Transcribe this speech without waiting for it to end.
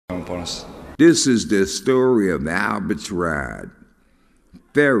This is the story of Albert's ride,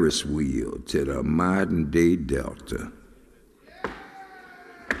 Ferris wheel to the modern day Delta.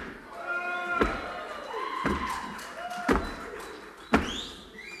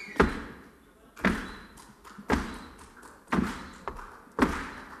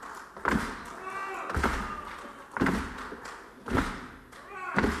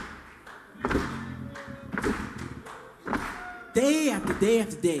 Day after day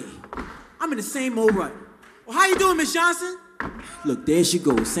after day, I'm in the same old rut. Well, how you doing, Miss Johnson? Look, there she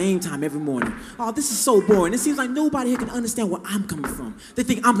goes, same time every morning. Oh, this is so boring. It seems like nobody here can understand where I'm coming from. They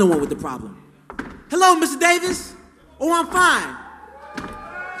think I'm the one with the problem. Hello, Mr. Davis? Oh, I'm fine.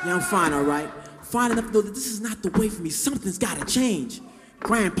 Yeah, I'm fine, all right. Fine enough to know that this is not the way for me. Something's got to change.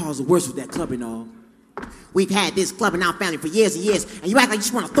 Grandpa's the worst with that club and all. We've had this club in our family for years and years, and you act like you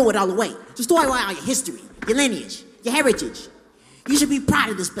just want to throw it all away. Just throw away all your history, your lineage, your heritage. You should be proud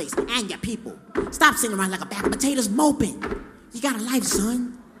of this place and your people. Stop sitting around like a bag of potatoes moping. You got a life,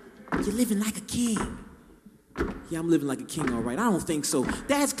 son. You're living like a king. Yeah, I'm living like a king, all right. I don't think so.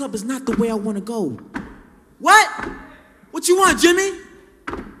 Dad's club is not the way I want to go. What? What you want, Jimmy?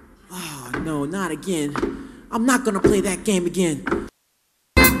 Oh, no, not again. I'm not going to play that game again.